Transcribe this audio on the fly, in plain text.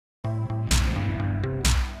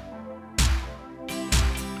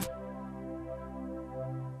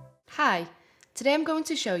Hi, today I'm going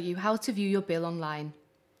to show you how to view your bill online.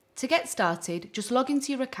 To get started, just log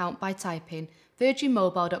into your account by typing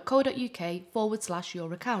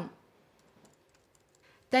virginmobile.co.uk/your account.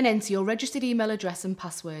 Then enter your registered email address and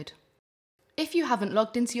password. If you haven't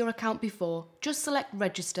logged into your account before, just select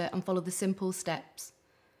register and follow the simple steps.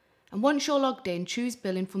 And once you're logged in, choose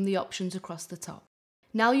billing from the options across the top.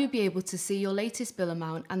 Now you'll be able to see your latest bill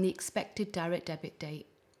amount and the expected direct debit date.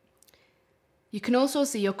 You can also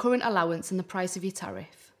see your current allowance and the price of your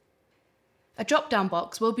tariff. A drop-down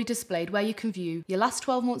box will be displayed where you can view your last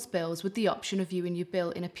 12 months' bills with the option of viewing your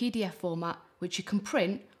bill in a PDF format, which you can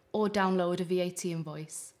print or download a VAT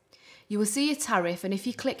invoice. You will see your tariff, and if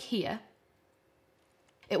you click here,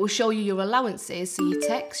 it will show you your allowances, so your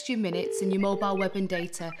text, your minutes and your mobile web and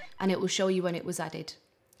data, and it will show you when it was added.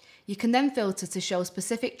 You can then filter to show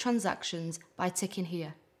specific transactions by ticking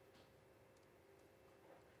here.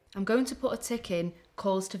 I'm going to put a tick in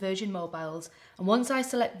calls to Virgin Mobiles, and once I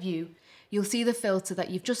select view, you'll see the filter that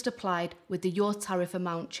you've just applied with the your tariff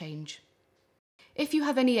amount change. If you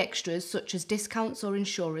have any extras such as discounts or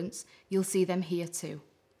insurance, you'll see them here too.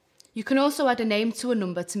 You can also add a name to a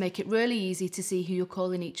number to make it really easy to see who you're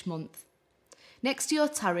calling each month. Next to your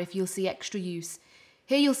tariff, you'll see extra use.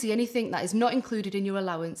 Here you'll see anything that is not included in your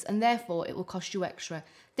allowance and therefore it will cost you extra.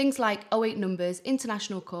 Things like 08 numbers,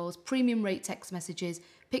 international calls, premium rate text messages,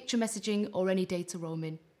 picture messaging or any data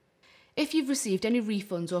roaming. If you've received any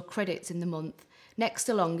refunds or credits in the month, next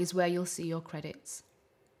along is where you'll see your credits.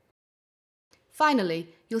 Finally,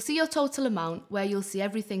 you'll see your total amount where you'll see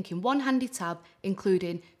everything in one handy tab,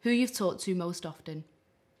 including who you've talked to most often.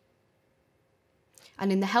 And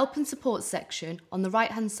in the help and support section on the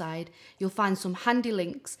right hand side, you'll find some handy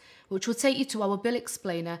links which will take you to our bill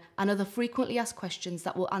explainer and other frequently asked questions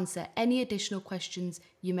that will answer any additional questions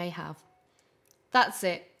you may have. That's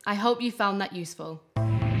it. I hope you found that useful.